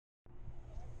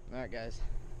Alright, guys.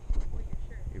 With your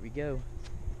shirt. Here we go.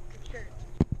 Your shirt.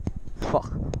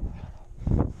 Fuck.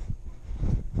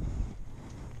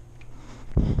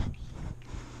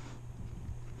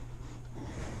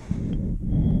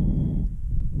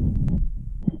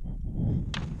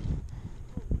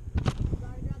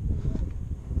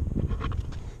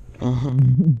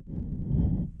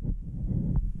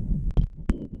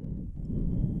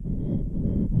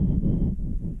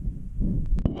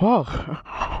 Oh.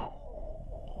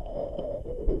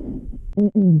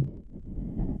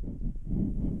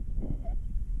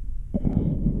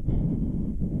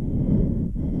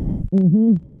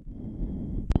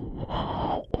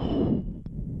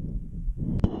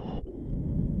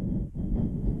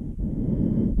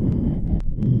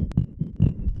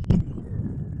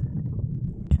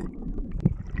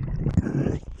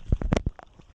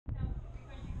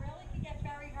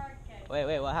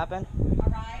 Wait, what happened?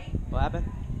 Alright? What happened?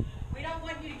 We don't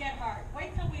want you to get hurt.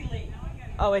 Wait till we leave.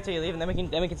 Oh, wait till you leave and then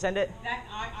we can send it? That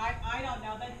I don't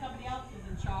know. Then somebody else is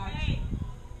in charge. Hey,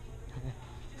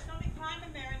 just don't be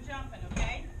climbing there and jumping,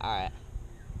 okay? Alright.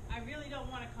 I really don't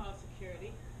want to call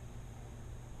security.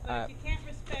 But Alright. if you can't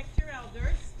respect your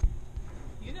elders,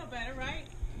 you know better, right?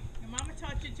 Your mama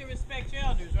taught you to respect your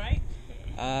elders, right?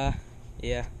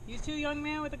 Yeah. You two young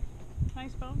man with a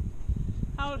nice bone?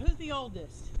 How old? Who's the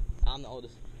oldest? I'm the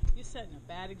oldest. You're setting a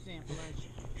bad example,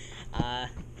 aren't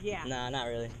you? Yeah. Nah, not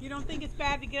really. You don't think it's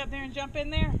bad to get up there and jump in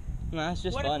there? No, it's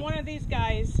just What fun. if one of these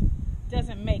guys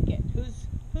doesn't make it?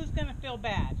 Who's gonna feel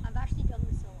bad? I've actually done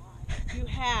this a lot. You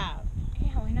have.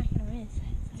 Yeah, we're not gonna miss.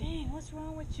 Dang, what's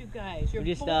wrong with you guys? You're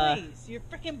just, boys. You're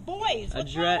freaking boys.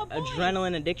 What's wrong with boys?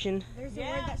 Adrenaline addiction. There's a word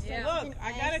Yeah. that starts Look, with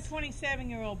I an got a S.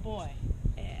 27-year-old boy.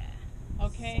 Yeah.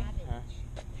 Okay. Savage.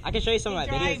 I can show you some He of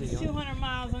my videos drives if you want. 200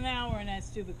 miles an hour in that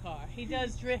stupid car. He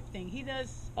does drifting. He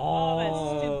does Oh, all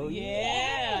that stupid.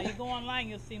 yeah. You go online,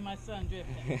 you'll see my son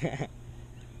drifting.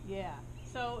 Yeah.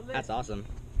 So listen, That's awesome.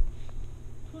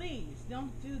 please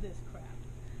don't do this crap.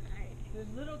 There's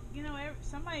little,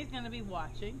 somebody's going to be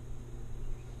watching.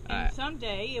 And Alright.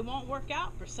 someday it won't work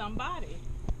out for somebody.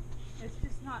 It's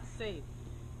just not safe.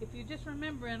 If you just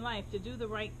remember in life to do the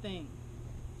right thing,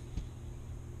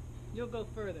 you'll go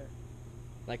further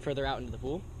Like further out into the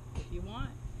pool? if you want.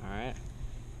 Alright.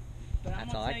 But I'm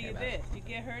That's all going I to tell care you about. this. You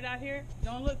get hurt out here,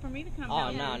 don't look for me to come Oh,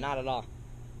 down no, there. not at all.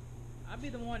 I'll be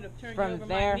the one to turn you From over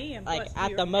there, my knee and like bust at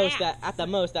your the most, ass. at the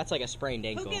most, that's like a sprained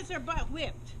Who ankle. gets their butt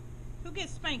whipped? Who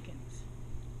gets spankings?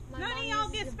 My None mom of y'all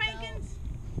uses get a belt. spankings?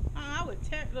 Oh, I would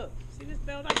tear. Look, see this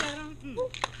belt I got on?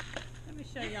 Let me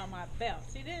show y'all my belt.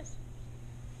 See this?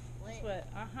 That's what,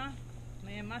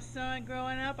 Man, my son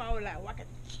growing up, I was like, what?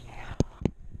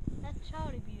 That's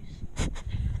child abuse.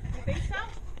 You think so?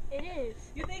 It is.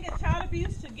 You think it's child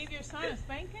abuse to give your son a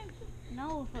spanking?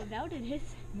 No, if a belt it is.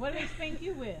 What do they spank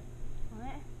you with?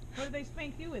 What? What do they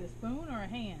spank you with? A spoon or a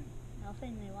hand?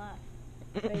 Nothing, they laugh.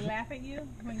 They laugh at you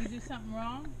when you do something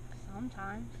wrong?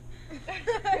 Sometimes.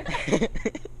 See,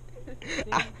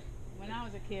 when I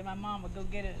was a kid, my mom would go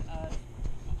get a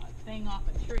thing off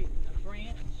a tree, a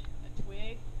branch, a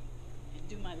twig, and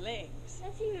do my legs.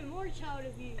 That's even more child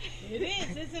abuse. It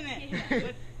is, isn't it? Yeah.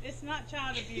 But it's not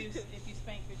child abuse if you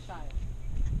spank your child.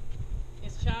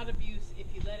 It's child abuse if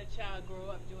you let a child grow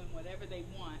up doing whatever they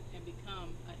want and become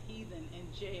a heathen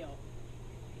in jail.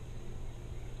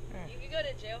 You could go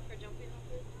to jail for jumping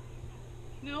off it.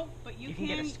 No, but you can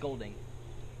get a scolding.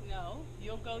 No,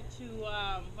 you'll go to,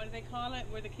 what do they call it,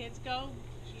 where the kids go?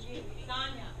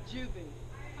 Sonia, Juvie.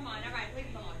 come on. All right, leave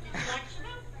them alone. Did you lecture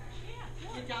them?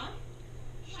 Yeah. You done?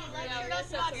 She lectured us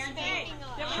about spanking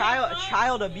us.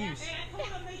 Child abuse.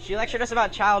 She lectured us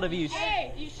about child abuse.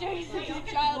 Hey, you sure you said Don't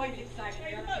get child the boys abuse? excited.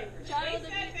 They're Look, papers. they Child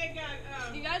said abuse. they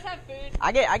got, Do you guys have food?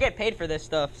 I get paid for this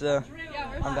stuff, so Yeah,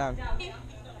 where's I'm down. Do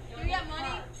we get money?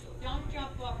 Don't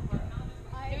jump off road.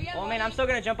 Do we get Well, I money? mean, I'm still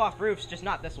gonna jump off roofs, just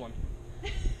not this one.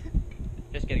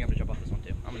 Just kidding, I'm gonna jump off this one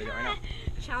too. I'm gonna do it right now.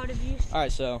 Child abuse. All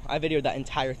right, so I videoed that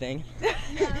entire thing.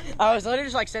 I was literally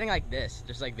just like sitting like this,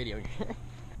 just like videoing.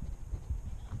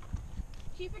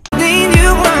 Keep it Need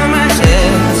you by my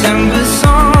chest.